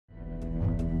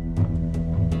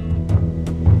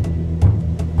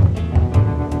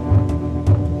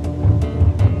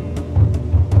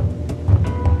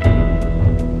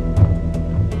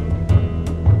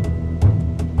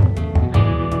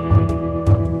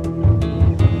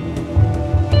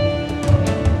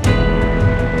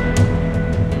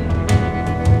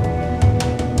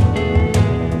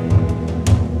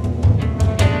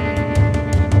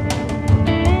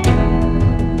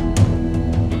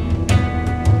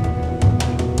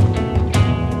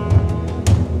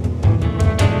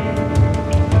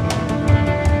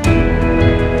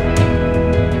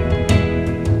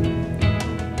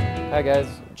Hi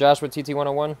guys, Josh with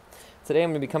TT101. Today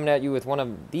I'm going to be coming at you with one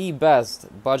of the best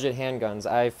budget handguns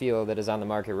I feel that is on the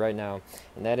market right now,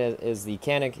 and that is the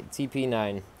Canik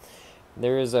TP9.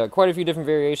 There is quite a few different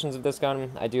variations of this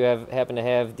gun. I do happen to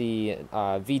have the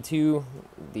V2,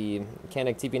 the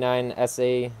Canik TP9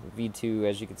 SA V2,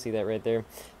 as you can see that right there.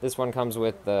 This one comes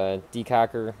with the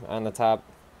decocker on the top,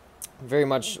 very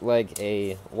much like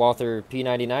a Walther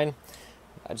P99.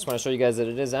 I just want to show you guys that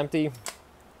it is empty.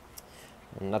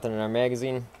 Nothing in our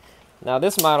magazine. Now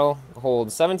this model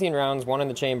holds 17 rounds, one in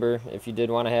the chamber, if you did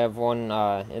want to have one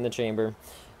in the chamber.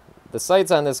 The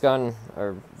sights on this gun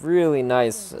are really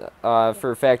nice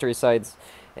for factory sights,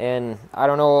 and I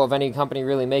don't know of any company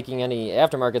really making any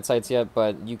aftermarket sights yet,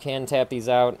 but you can tap these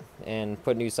out and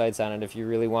put new sights on it if you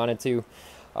really wanted to.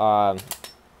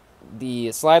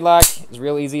 The slide lock is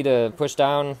real easy to push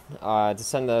down to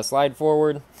send the slide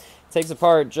forward. It takes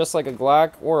apart just like a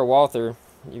Glock or a Walther.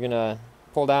 You're going to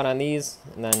pull down on these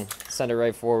and then send it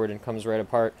right forward and comes right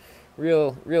apart.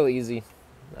 Real easy.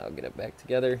 I'll get it back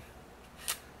together.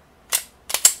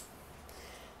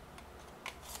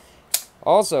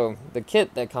 Also, the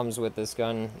kit that comes with this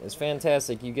gun is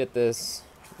fantastic. You get this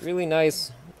really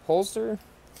nice holster,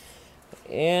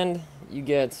 and you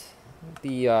get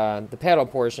the paddle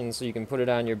portion so you can put it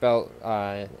on your belt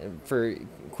for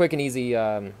quick and easy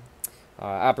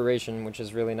operation, which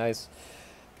is really nice.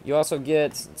 You also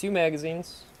get 2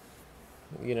 magazines.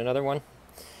 You get another one,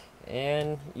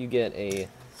 and you get a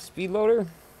speed loader.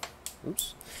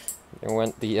 Oops, there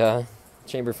went the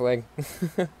chamber flag.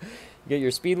 You get your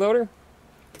speed loader,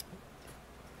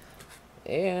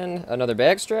 and another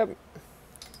back strap,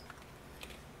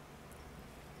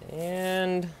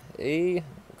 and a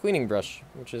cleaning brush,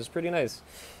 which is pretty nice.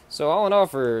 So all in all,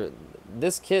 for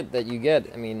this kit that you get,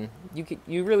 I mean,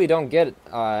 you really don't get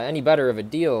any better of a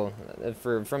deal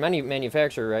from any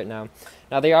manufacturer right now.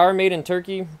 Now they are made in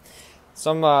Turkey.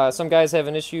 Some guys have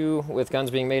an issue with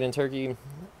guns being made in Turkey.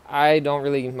 I don't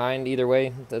really mind either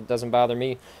way. That doesn't bother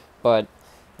me. But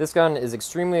this gun is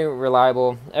extremely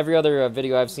reliable. Every other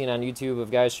video I've seen on YouTube of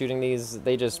guys shooting these,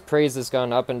 they just praise this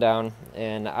gun up and down,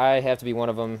 and I have to be one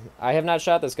of them. I have not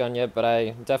shot this gun yet, but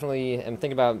I definitely am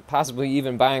thinking about possibly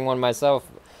even buying one myself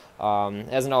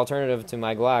as an alternative to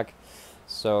my Glock.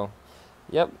 So,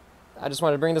 yep, I just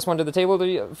wanted to bring this one to the table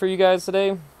for you guys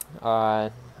today.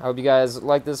 I hope you guys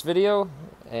like this video,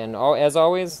 and as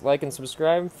always, like and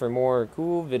subscribe for more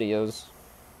cool videos.